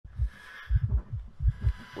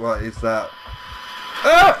What is that?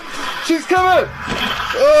 Ah! She's coming!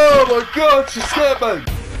 Oh my god, she scared me!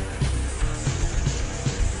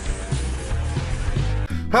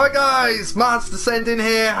 Hi guys, Master Sending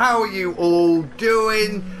here. How are you all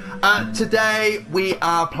doing? Today we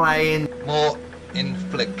are playing more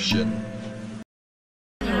Infliction.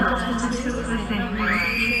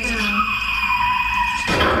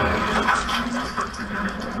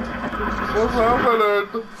 What's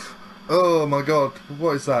happening? Oh my god,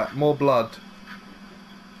 what is that? More blood.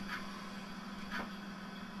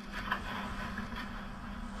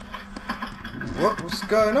 What's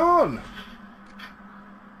going on?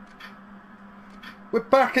 We're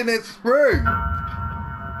back in its room.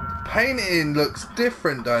 The painting looks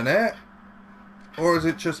different, don't it? Or is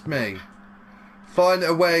it just me? Find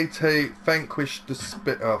a way to vanquish the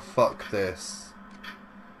spirit. Oh, fuck this.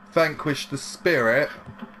 Vanquish the spirit.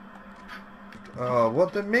 Oh,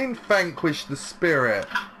 what do you mean vanquish the spirit?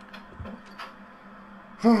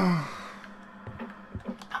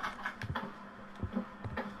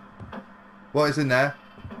 What is in there?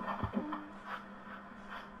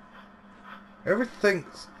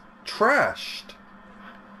 Everything's trashed.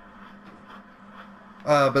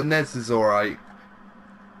 But Ned's is alright.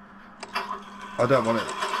 I don't want it.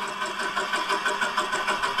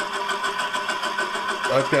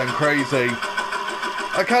 I'm going crazy.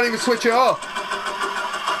 I can't even switch it off.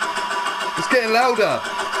 It's getting louder.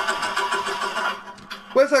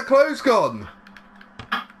 Where's that clothes gone?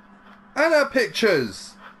 And our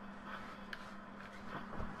pictures.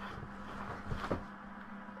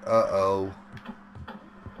 Uh-oh.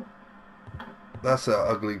 That's an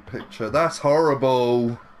ugly picture. That's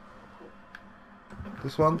horrible.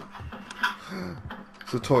 This one?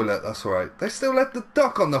 It's a toilet, that's alright. They still left the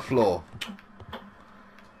duck on the floor.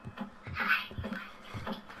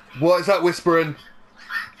 What is that whispering?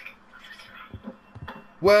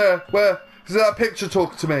 Where? Is that picture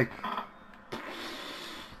talking to me?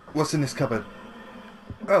 What's in this cupboard?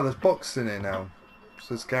 Oh, there's boxes in here now. It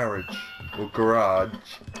says garage. Or garage.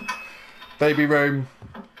 Baby room.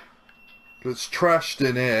 It's trashed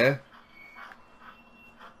in here.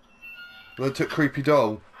 They took Creepy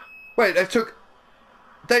Doll. Wait,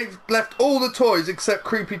 they've left all the toys except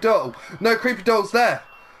Creepy Doll. No, Creepy Doll's there.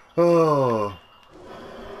 Oh.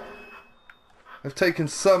 They've taken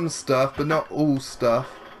some stuff, but not all stuff.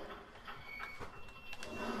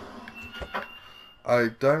 I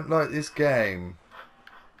don't like this game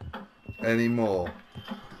anymore.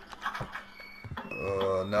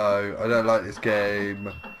 Oh no, I don't like this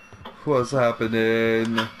game. What's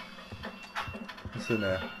happening? What's in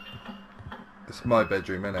there? It's my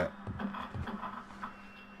bedroom, innit?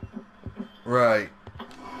 Right.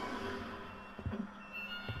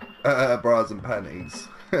 Bras and panties.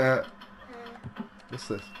 What's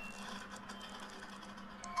this?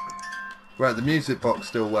 Right, the music box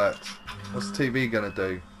still works. What's the TV gonna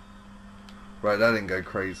do? Right, that didn't go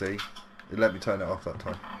crazy. It let me turn it off that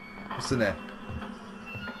time. What's in there?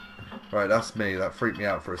 Right, that's me. That freaked me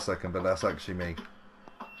out for a second, but that's actually me.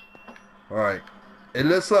 Alright. It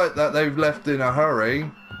looks like that they've left in a hurry.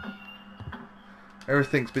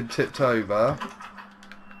 Everything's been tipped over.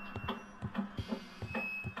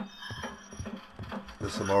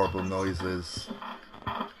 There's some horrible noises.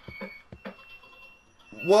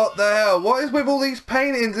 What the hell? What is with all these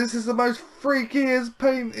paintings? This is the most freakiest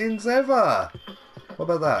paintings ever. What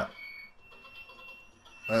about that?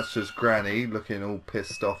 That's just Granny looking all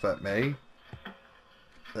pissed off at me.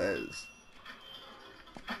 There's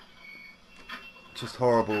just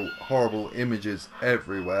horrible images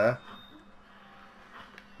everywhere.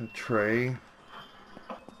 A tree.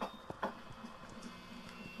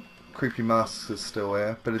 Creepy masks are still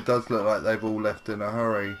here, but it does look like they've all left in a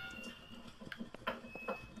hurry.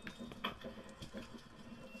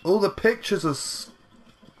 All the pictures are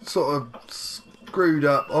sort of screwed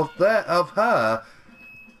up of her.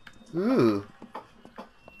 Ooh.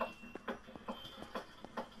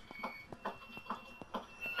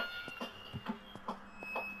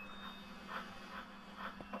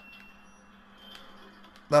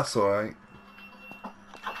 That's alright.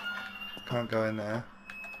 Can't go in there.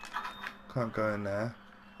 Can't go in there.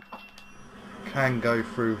 Can go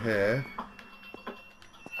through here.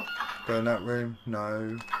 Go in that room.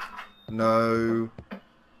 No. No.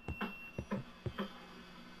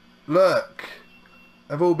 Look.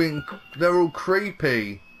 They're all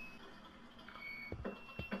creepy.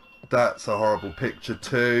 That's a horrible picture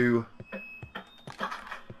too.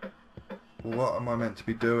 What am I meant to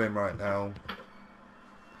be doing right now?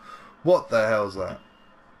 What the hell's that?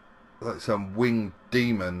 Like some winged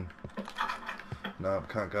demon. No,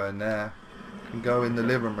 can't go in there. Can go in the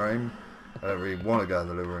living room. I don't really want to go in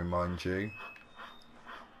the living room, mind you.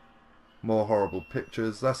 More horrible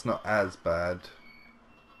pictures. That's not as bad.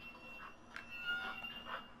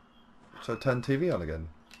 Should I turn TV on again?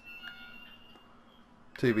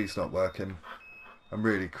 TV's not working. I'm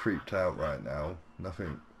really creeped out right now.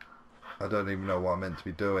 Nothing. I don't even know what I'm meant to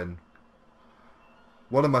be doing.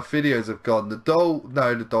 One of my videos have gone. The doll...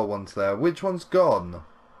 No, the doll one's there. Which one's gone?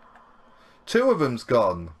 Two of them's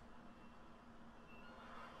gone.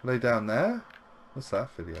 Are they down there? What's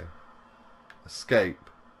that video? Escape.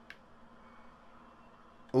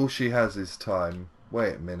 All she has is time.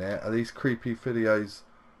 Wait a minute. Are these creepy videos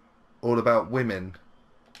all about women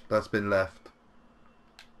that's been left?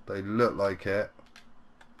 They look like it.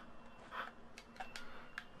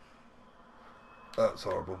 That's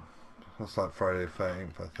horrible. That's like Friday the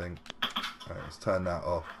 13th, I think. Alright, let's turn that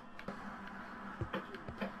off.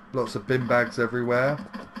 Lots of bin bags everywhere.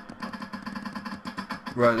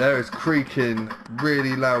 Right, there is creaking.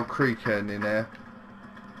 Really loud creaking in there.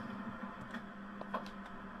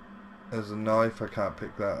 There's a knife. I can't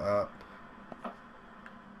pick that up.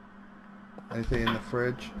 Anything in the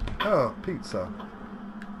fridge? Oh, pizza.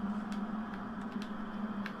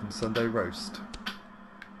 And Sunday roast.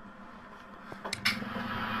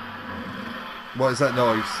 What is that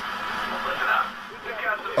noise?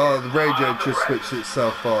 Oh, the radio just switched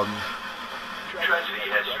itself on. Tragedy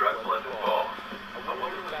has struck Pleasant Falls. A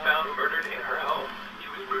woman was found murdered in her home. She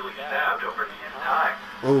was brutally stabbed over 10 times.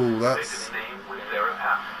 Oh, that's... The name was Sarah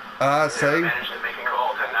Powell. Say. Sarah managed to make a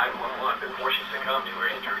call to 911 before she succumbed to her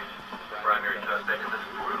injuries. The primary suspect in this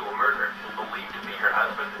brutal murder is believed to be her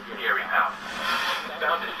husband, Gary Powell. He was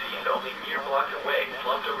found deceased only mere blocks away,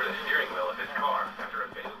 slumped over the steering wheel of his car after a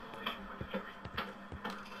fatal collision with a tree.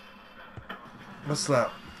 What's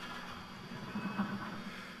that?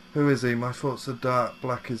 Who is he? My thoughts are dark,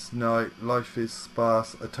 black as night, life is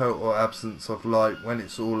sparse, a total absence of light. When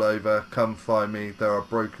it's all over, come find me, there are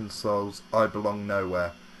broken souls, I belong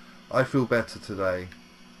nowhere. I feel better today.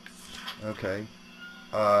 Okay.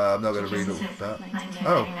 I'm not going to read all of that.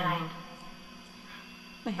 Oh.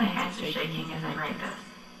 My hands are shaking as I write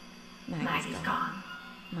this. Maggie's gone.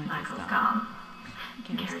 Michael's gone.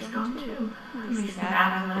 Gary's gone too. At least the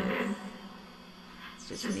bad is.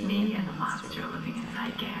 It's just me and the monster living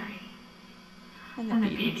inside Gary. And the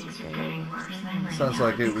beatings are getting worse. Sounds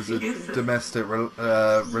like it was a domestic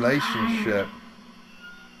relationship.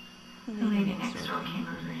 The lady next door came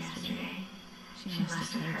over yesterday. She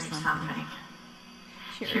must have heard something.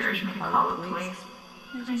 She urged me to call the police.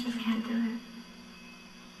 I just can't do it.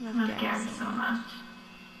 I love Gary so much.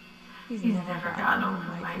 He's never gotten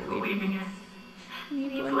over my believing it.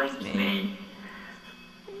 He blames me.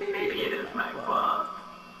 Maybe it is my fault.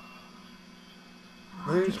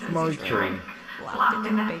 Who's Michael? Locked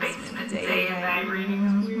in that basement day and night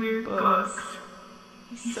reading those weird books.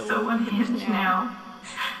 He's so unhinged now.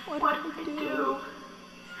 What do we do?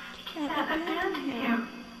 Can't abandon him.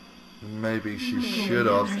 Maybe she should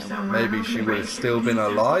have. Maybe she would have still been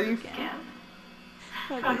alive.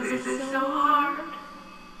 Fuck, this is so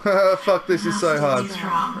hard. Fuck, this is so hard. He's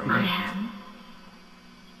wrong, man.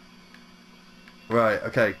 Right,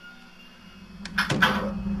 okay.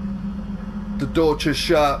 The door just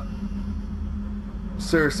shut.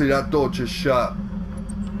 Seriously, that door just shut.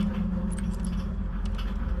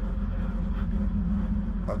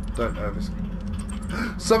 I don't know if it's...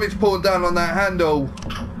 Something's pulling down on that handle.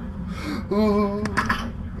 Ooh.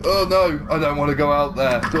 Oh no, I don't want to go out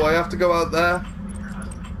there. Do I have to go out there?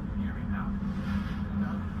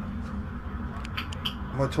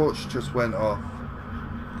 My torch just went off.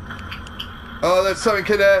 Oh, there's something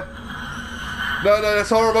in there. No, that's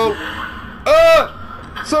horrible.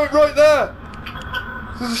 Ah! Something right there.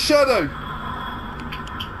 There's a shadow.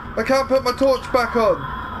 I can't put my torch back on.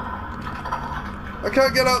 I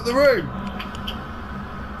can't get out the room.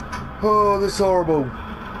 Oh, this is horrible.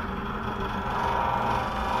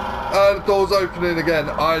 The door's opening again.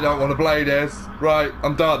 I don't want to play this. Right,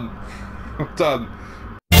 I'm done. I'm done.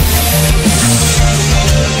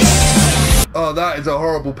 Oh, that is a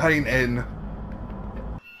horrible painting.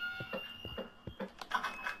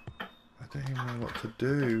 I don't even know what to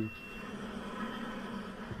do.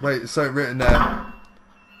 Wait, it's something written there.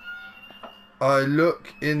 I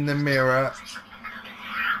look in the mirror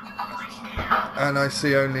and I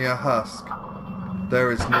see only a husk.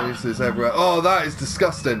 There is noises everywhere. Oh, that is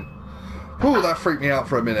disgusting. Oh, that freaked me out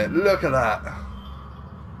for a minute. Look at that.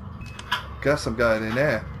 Guess I'm going in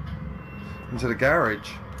here. Into the garage.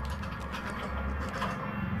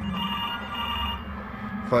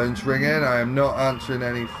 Phone's ringing. I am not answering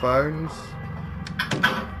any phones.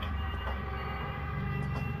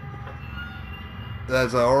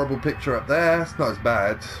 There's a horrible picture up there. It's not as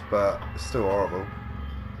bad, but it's still horrible.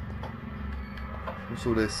 What's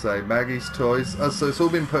all this say? Maggie's toys. Oh, so it's all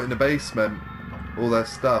been put in the basement. All their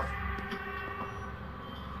stuff.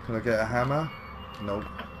 Can I get a hammer? Nope.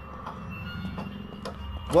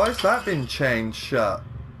 Why has that been chained shut?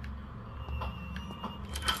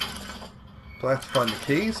 Do I have to find the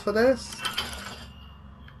keys for this?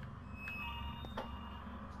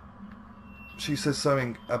 She says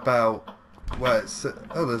something about... Well, it's...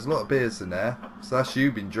 Oh, there's a lot of beers in there. So that's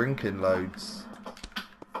you been drinking loads.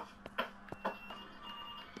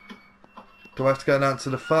 Do I have to go and answer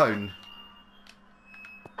the phone?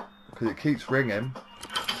 Because it keeps ringing.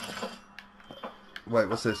 Wait,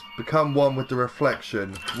 what's this? Become one with the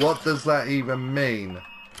reflection. What does that even mean?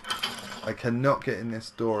 I cannot get in this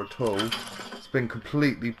door at all. It's been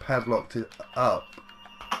completely padlocked up.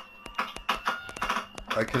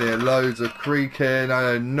 I can hear loads of creaking.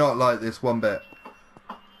 I do not like this one bit.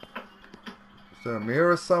 Is there a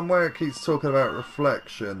mirror somewhere? It keeps talking about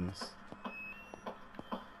reflections.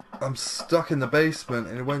 I'm stuck in the basement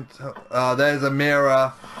and it won't... Ah, there's a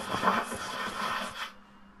mirror.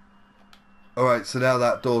 Alright, so now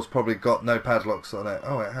that door's probably got no padlocks on it.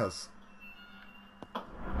 Oh, it has.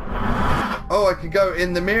 Oh, I can go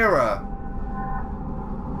in the mirror.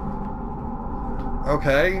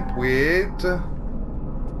 Okay, weird.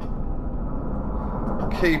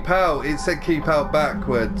 Keep out. It said keep out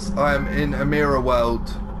backwards. I am in a mirror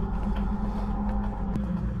world.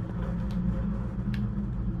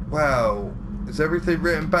 Wow. Is everything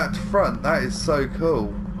written back to front? That is so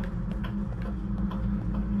cool.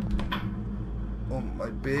 All my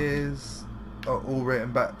beers are all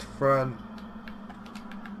written back to front.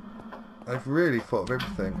 I've really thought of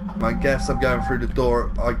everything. I guess I'm going through the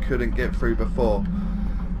door I couldn't get through before.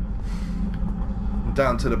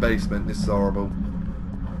 Down to the basement. This is horrible.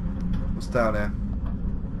 What's down here?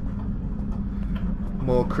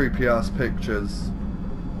 More creepy ass pictures.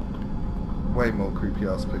 Way more creepy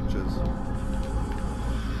ass pictures.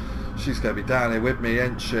 She's gonna be down here with me,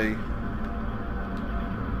 ain't she?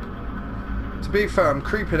 To be fair, I'm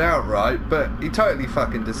creeping out, right? But he totally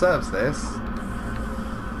fucking deserves this. No,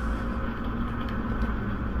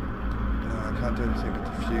 I can't do anything with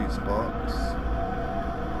the fuse box.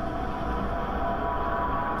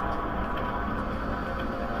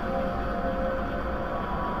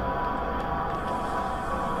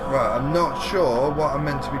 Right, I'm not sure what I'm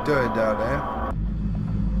meant to be doing down here.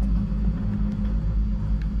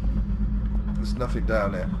 There's nothing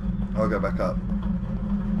down here. I'll go back up.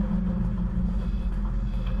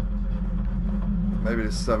 Maybe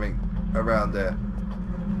there's something around there.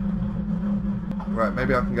 Right,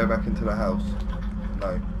 maybe I can go back into the house.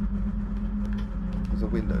 No. There's a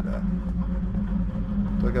window there.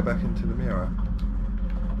 Do I go back into the mirror?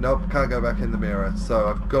 Nope, can't go back in the mirror. So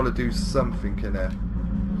I've got to do something in there.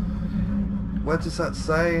 What does that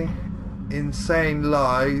say? Insane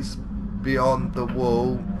lies beyond the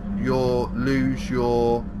wall. You'll lose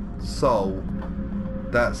your soul.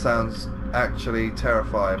 That sounds actually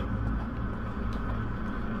terrifying.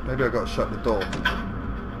 Maybe I've got to shut the door.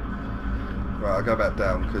 Right, I'll go back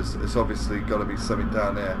down because it's obviously got to be something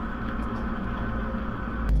down there.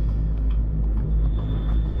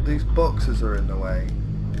 These boxes are in the way.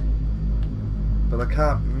 But I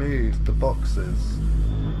can't move the boxes.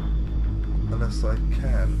 Unless I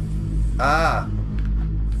can. Ah!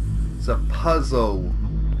 It's a puzzle.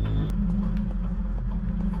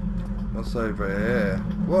 What's over here?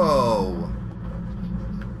 Whoa!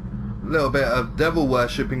 A little bit of devil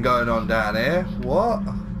worshipping going on down here. What?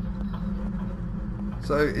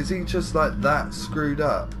 So is he just like that screwed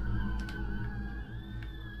up?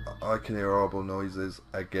 I can hear horrible noises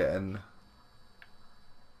again.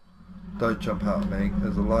 Don't jump out at me.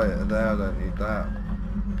 There's a lighter there. I don't need that.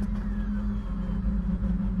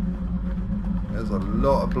 There's a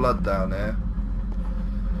lot of blood down there.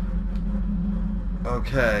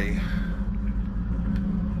 Okay.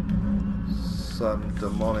 Some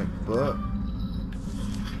demonic book.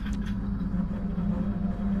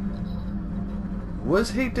 Was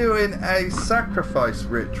he doing a sacrifice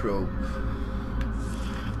ritual?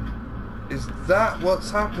 Is that what's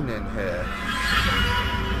happening here?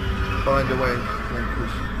 Find a way to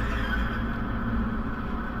vanquish.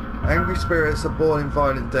 Angry spirits are born in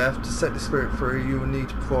violent death. To set the spirit free, you will need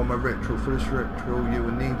to perform a ritual. For this ritual, you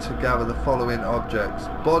will need to gather the following objects: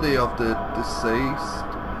 body of the deceased,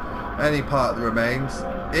 any part of the remains,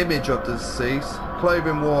 image of the deceased,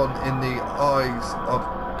 clothing worn in the eyes of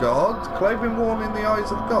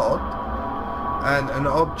God, and an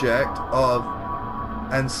object of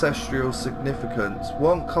ancestral significance.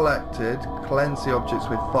 One collected, cleanse the objects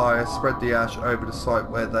with fire, spread the ash over the site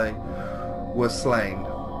where they were slain.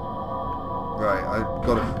 Right, I've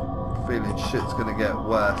got a feeling shit's gonna get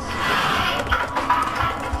worse.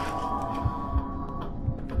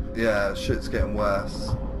 Yeah, shit's getting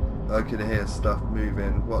worse. I can hear stuff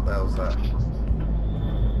moving. What the hell's that?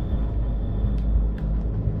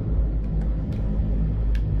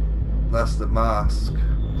 That's the mask.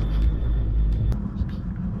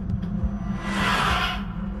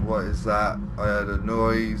 What is that? I heard a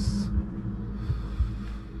noise.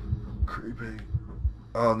 Creepy.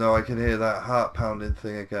 Oh no, I can hear that heart pounding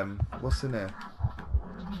thing again. What's in here?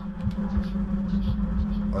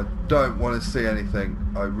 I don't want to see anything.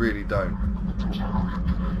 I really don't.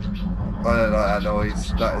 I don't like that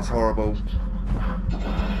noise. That is horrible.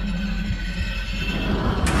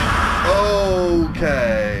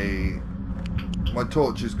 Okay. My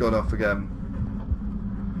torch has gone off again.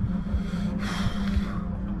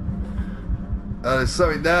 There's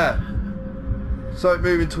something there. Something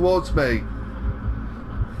moving towards me.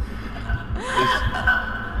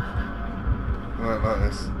 I don't like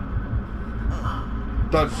this.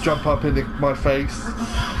 Don't jump up in my face.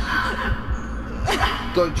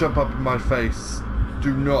 Don't jump up in my face.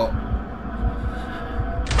 Do not.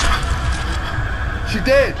 She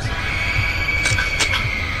did!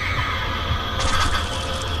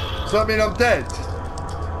 Does that mean I'm dead?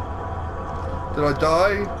 Did I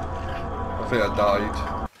die? I think I died.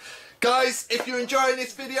 Guys, if you're enjoying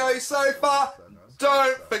this video so far,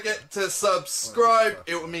 don't forget to subscribe.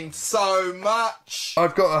 It would mean so much.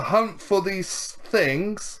 I've got to hunt for these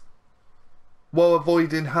things while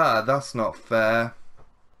avoiding her. That's not fair.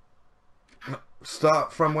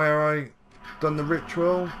 Start from where I done the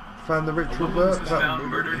ritual. Found the ritual book. Found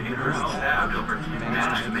murdered in her house.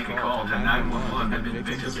 Managed to make a call to 911 and been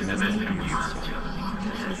victims in domestic abuse.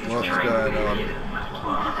 What's going on?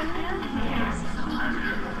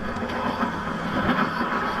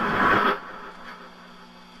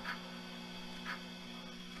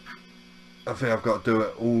 I think I've got to do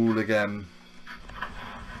it all again.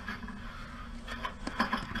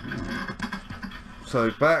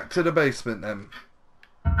 So back to the basement then.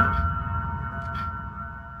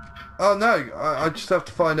 Oh no, I just have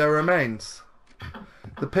to find her remains.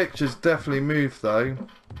 The pictures definitely moved though.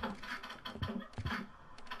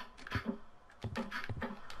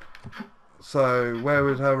 So where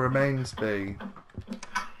would her remains be?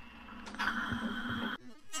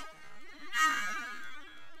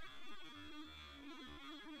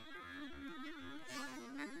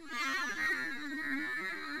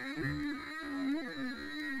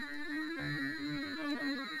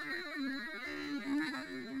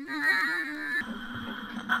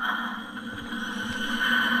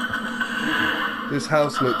 This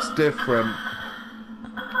house looks different.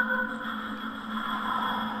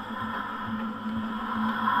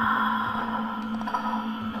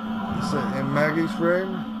 Is it in Maggie's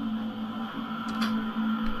room?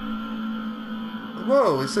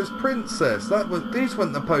 Whoa, it says princess. These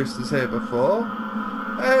weren't the posters here before.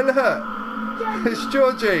 Hey look! Daddy. It's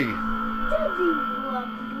Georgie!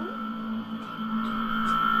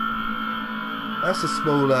 That's a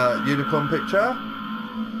smaller unicorn picture.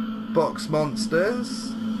 Box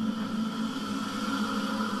monsters.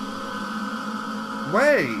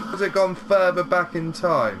 Wait, has it gone further back in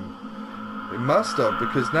time? It must have,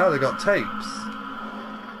 because now they got tapes.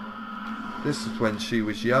 This is when she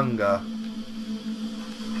was younger.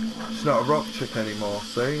 She's not a rock chick anymore,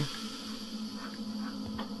 see?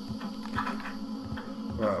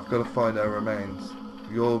 Right, I've got to find her remains.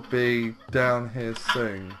 You'll be down here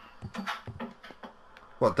soon.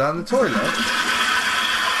 What, down the toilet?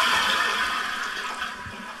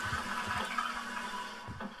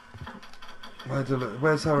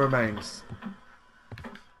 Where's her remains?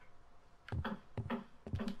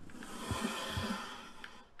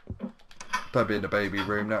 Don't be in the baby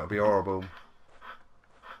room, that would be horrible.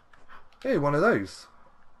 Hey, one of those.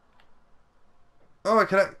 Oh, I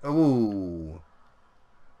can... Ooh.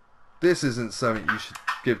 This isn't something you should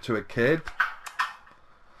give to a kid.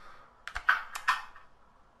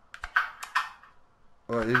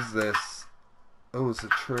 What is this? Oh, it's a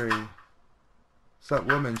tree. It's that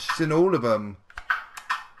woman. She's in all of them.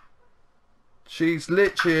 She's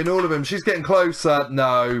literally in all of them. She's getting closer.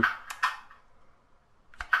 No.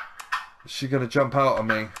 Is she going to jump out on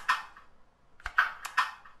me?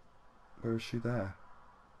 Where is she there?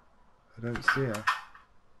 I don't see her.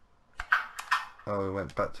 Oh, it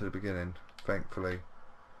went back to the beginning, thankfully.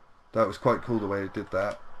 That was quite cool the way it did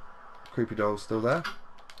that. Creepy doll's still there.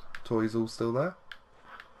 Toys all still there.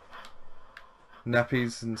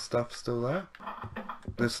 Nappies and stuff still there.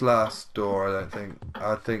 this last door, I don't think.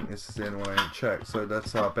 I think this is the only one I didn't check. So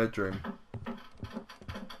that's our bedroom.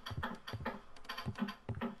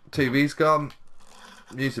 TV's gone.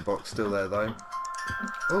 Music box still there though.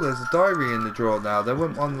 Oh, there's a diary in the drawer now. There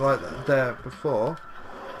wasn't one like that there before.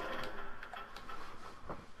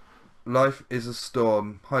 Life is a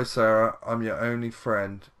storm. Hi Sarah, I'm your only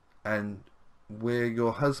friend, and we're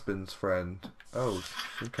your husband's friend. Oh,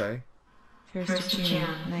 okay. 1st of June,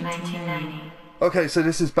 1990. Okay, so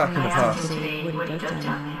this is back in the past. Today, what he does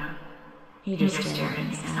down there. He just stared at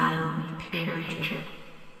me silently, pure hatred.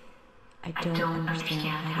 I don't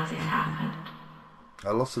understand how this happened. I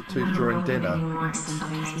lost a tooth during dinner.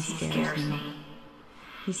 Sometimes he scares me.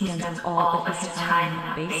 He spends all of his time in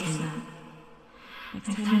that basement.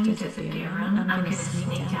 Next time you disappear, I'm gonna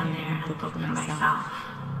sneak down there and look for myself.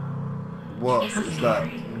 What is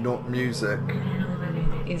that? Not music.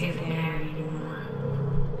 Isn't there anymore?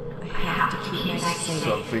 I have to keep myself safe.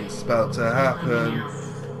 Something's about to happen.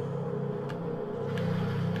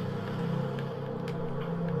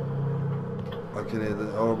 I can hear the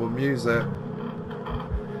horrible music.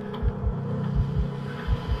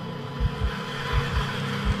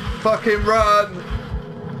 Fucking run!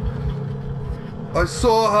 I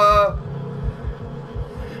saw her!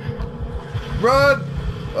 Run!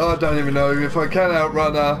 Oh, I don't even know if I can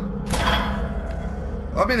outrun her.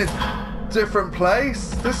 I'm in a different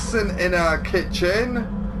place. This isn't in our kitchen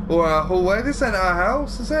or our hallway. This isn't our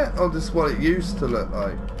house, is it? Oh, this is what it used to look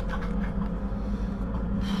like.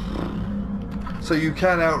 So you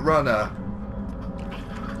can outrun her.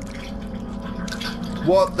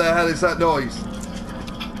 What the hell is that noise?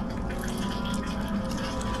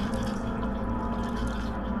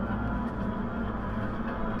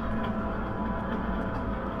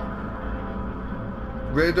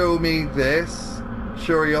 Riddle me this.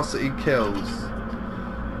 Curiosity kills.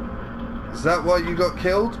 Is that why you got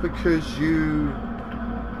killed? Because you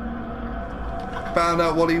found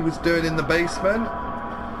out what he was doing in the basement?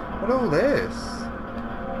 What all this?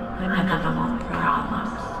 I never want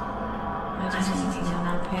problems. I just need to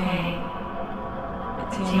know pay.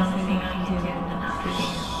 It's the only thing I can do enough for you.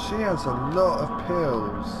 She has a lot of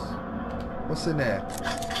pills. What's in there?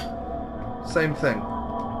 Same thing.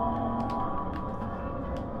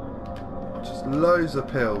 Just loads of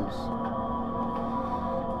pills.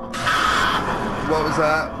 What was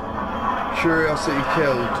that? Curiosity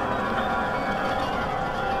killed.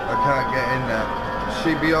 I can't get in there. Is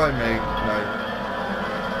she behind me? No.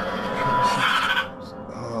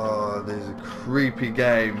 Oh, this is a creepy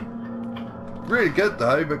game. Really good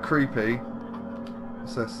though, but creepy.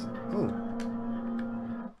 What's this? Oh.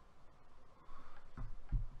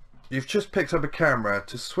 You've just picked up a camera.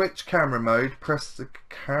 To switch camera mode, press the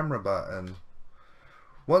camera button.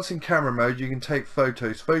 Once in camera mode, you can take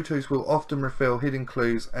photos. Photos will often reveal hidden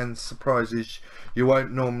clues and surprises you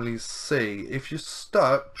won't normally see. If you're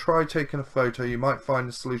stuck, try taking a photo. You might find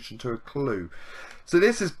a solution to a clue. So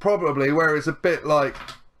this is probably where it's a bit like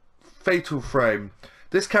Fatal Frame.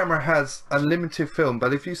 This camera has unlimited film,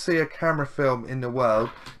 but if you see a camera film in the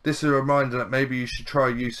world, this is a reminder that maybe you should try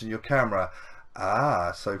using your camera.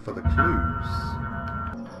 Ah, so for the clues.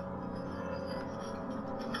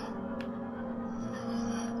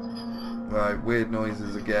 Right, weird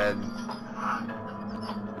noises again.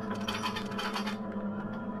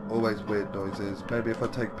 Always weird noises. Maybe if I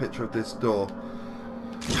take a picture of this door.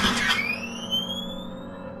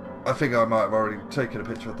 I think I might have already taken a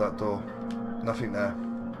picture of that door. Nothing there.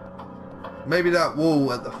 Maybe that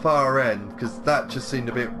wall at the far end, because that just seemed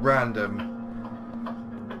a bit random.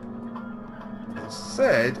 It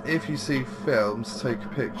said if you see films, take a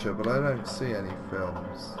picture, but I don't see any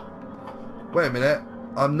films. Wait a minute.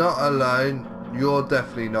 I'm not alone. You're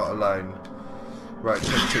definitely not alone. Right,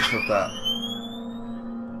 take a picture of that.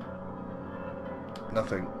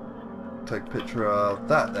 Nothing. Take a picture of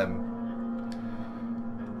that then.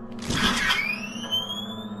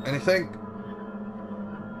 Anything?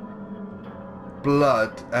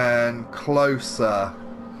 Blood and closer.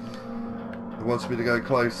 It wants me to go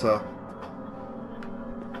closer.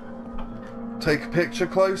 Take a picture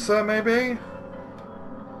closer, maybe?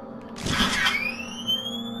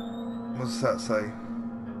 What does that say?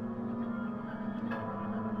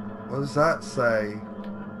 What does that say?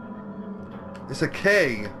 It's a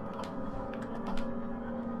key.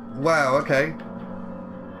 Wow, okay.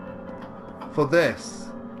 For this.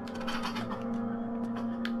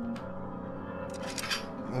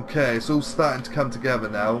 Okay, it's all starting to come together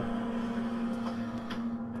now.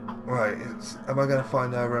 Right, am I going to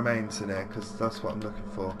find our remains in here? Because that's what I'm looking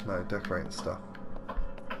for. No, decorating stuff.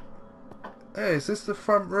 Hey, is this the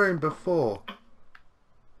front room before?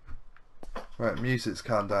 Right, music's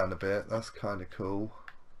calmed down a bit. That's kind of cool.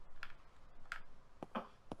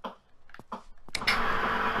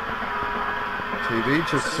 TV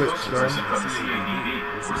just switched on. From the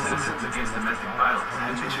CADD for Citizens Against Domestic Violence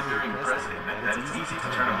has issued their new precedent that it's easy to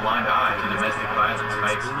turn a blind eye to domestic violence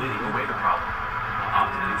by explaining away the problem.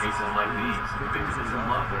 Often in cases like these, the victim is in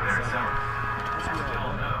love with their assailant. As we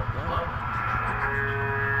all know, love.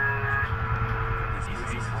 These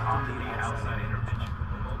cases often need outside intervention.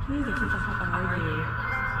 You get to argue.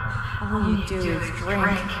 All you do is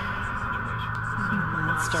drink. You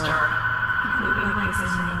monster. You like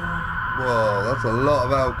this anymore. Whoa, that's a lot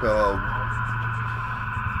of alcohol.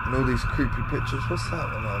 And all these creepy pictures. What's that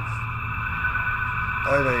one of?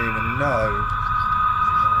 I don't even know.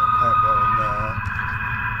 No, I can't go in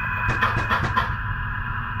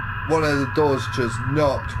there. One of the doors just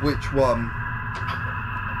knocked. Which one?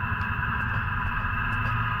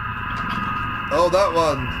 Oh, that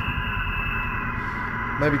one.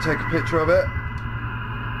 Maybe take a picture of it.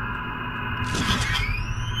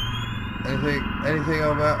 Anything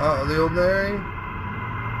about out of the ordinary?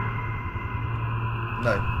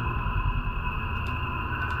 No.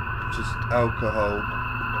 Just alcohol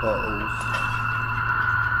bottles.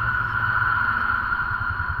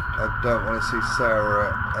 I don't want to see Sarah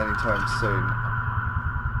anytime soon.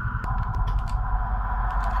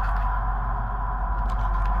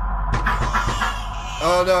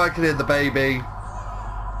 Oh no, I can hear the baby.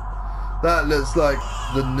 That looks like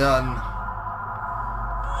the nun.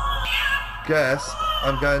 Guess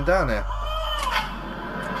I'm going down here.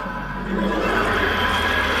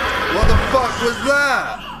 What the fuck was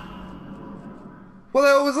that? What the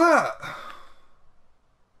hell was that?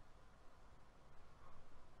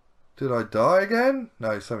 Did I die again?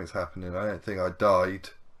 No, something's happening. I don't think I died.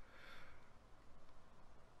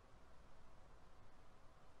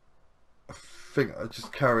 I think I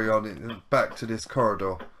just carry on back to this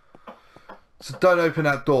corridor. So don't open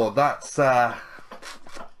that door. That's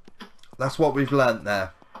what we've learnt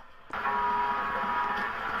there.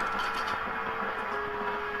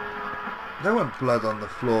 There wasn't blood on the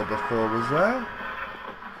floor before, was there?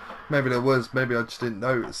 Maybe there was, maybe I just didn't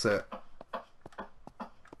notice it.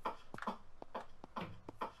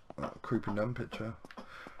 Oh, creepy nun picture.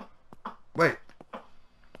 Wait.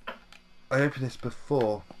 I opened this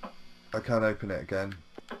before. I can't open it again.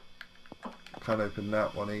 Can't open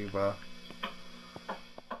that one either.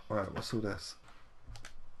 Right, what's all this?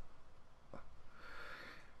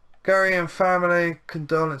 Gary and family,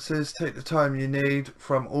 condolences. Take the time you need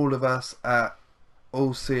from all of us at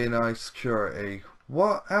All CNI Security.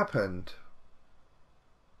 What happened?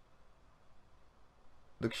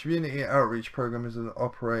 The community outreach program is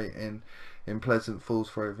operating in Pleasant Falls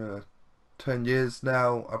for over 10 years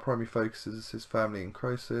now. Our primary focus is assist family in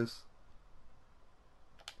crisis.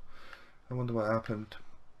 I wonder what happened.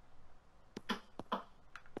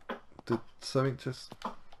 Did something just...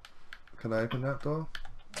 Can I open that door?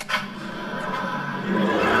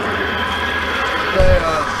 There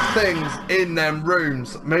are things in them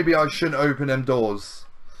rooms. Maybe I shouldn't open them doors.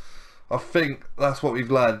 I think that's what we've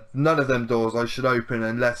learned. None of them doors I should open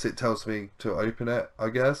unless it tells me to open it, I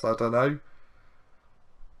guess. I don't know.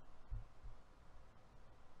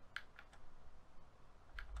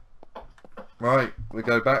 Right, we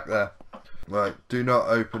go back there. Right, do not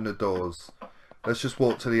open the doors. Let's just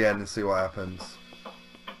walk to the end and see what happens.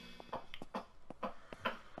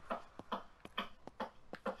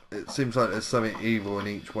 It seems like there's something evil in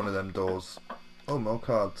each one of them doors. Oh, more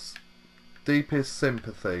cards. Deepest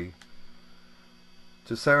sympathy.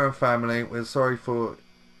 To Sarah and family, we're sorry for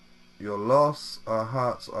your loss. Our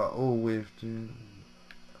hearts are all with you.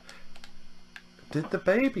 Did the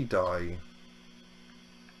baby die?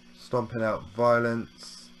 Stomping out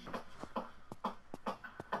violence.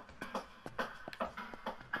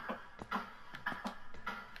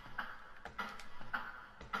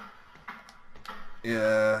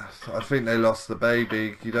 Yeah, I think they lost the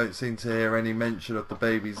baby. You don't seem to hear any mention of the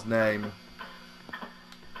baby's name.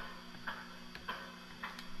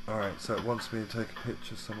 Alright, so it wants me to take a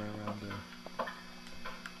picture somewhere around here.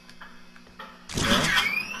 Yeah?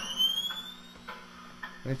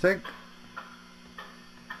 Anything?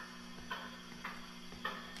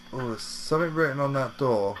 Oh, there's something written on that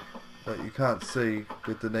door that you can't see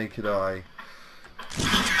with the naked eye.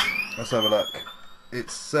 Let's have a look.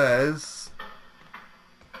 It says...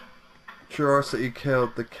 Curiosity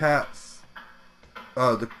killed the cats.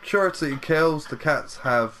 Oh, the curiosity kills, the cats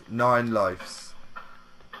have 9 lives.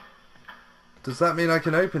 Does that mean I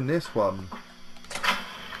can open this one?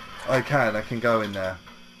 I can go in there.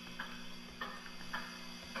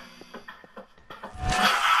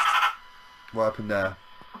 What happened there?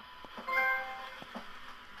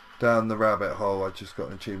 down the rabbit hole I just got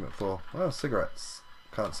an achievement for. Oh, cigarettes.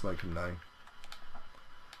 Can't smoke them, no.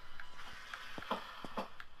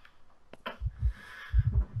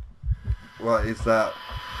 What is that?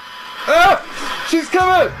 Ah! She's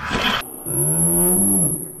coming!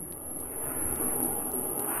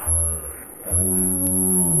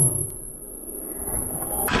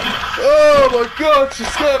 Oh my god, she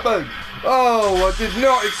scared me! Oh, I did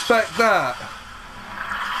not expect that.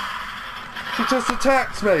 She just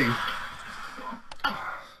attacked me.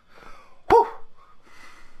 Whew.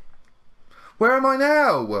 Where am I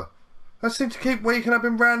now? I seem to keep waking up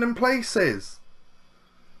in random places.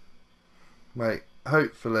 Wait,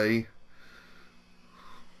 hopefully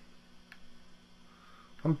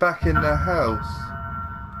I'm back in the house.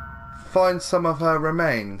 Find some of her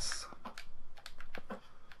remains.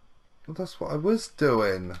 Well, that's what I was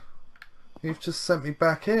doing. You've just sent me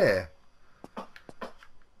back here.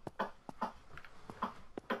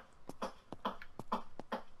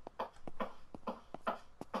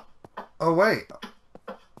 Oh wait,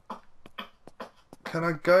 can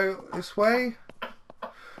I go this way?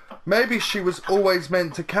 Maybe she was always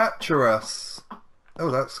meant to capture us.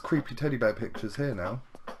 Oh, that's creepy teddy bear pictures here now.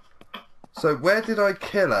 So where did I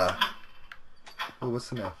kill her? Oh,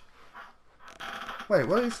 what's in there? Wait,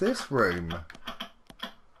 what is this room?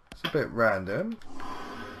 It's a bit random.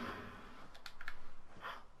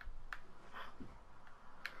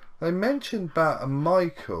 They mentioned about a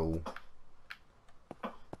Michael,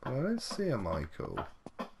 but I don't see a Michael.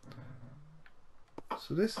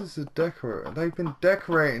 So this is a decorator. They've been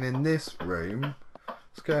decorating in this room.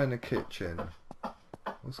 Let's go in the kitchen.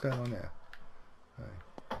 What's going on here?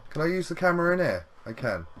 Hey. Can I use the camera in here? I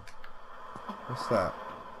can. What's that?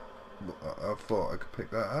 I thought I could pick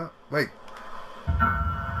that up. Wait.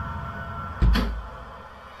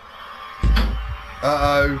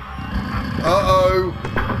 Uh-oh. Uh-oh.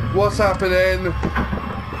 What's happening?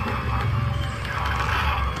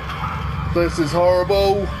 This is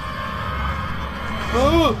horrible.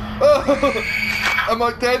 Am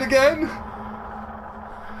I dead again?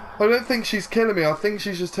 I don't think she's killing me. I think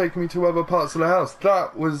she's just taking me to other parts of the house.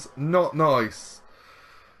 That was not nice.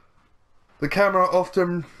 The camera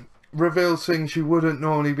often reveals things you wouldn't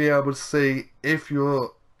normally be able to see if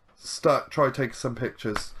you're stuck. Try taking some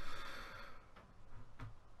pictures.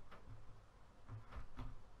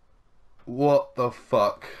 What the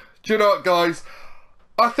fuck? Do you know what, guys?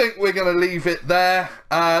 I think we're going to leave it there.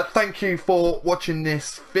 Thank you for watching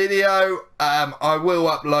this video. I will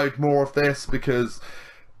upload more of this because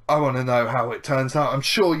I want to know how it turns out. I'm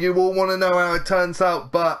sure you all want to know how it turns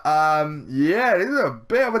out. But yeah, this is a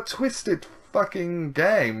bit of a twisted fucking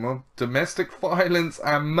game of domestic violence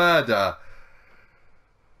and murder.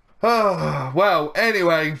 Oh, well,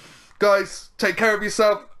 anyway, guys, take care of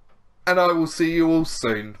yourself and I will see you all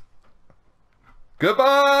soon.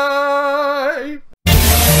 Goodbye!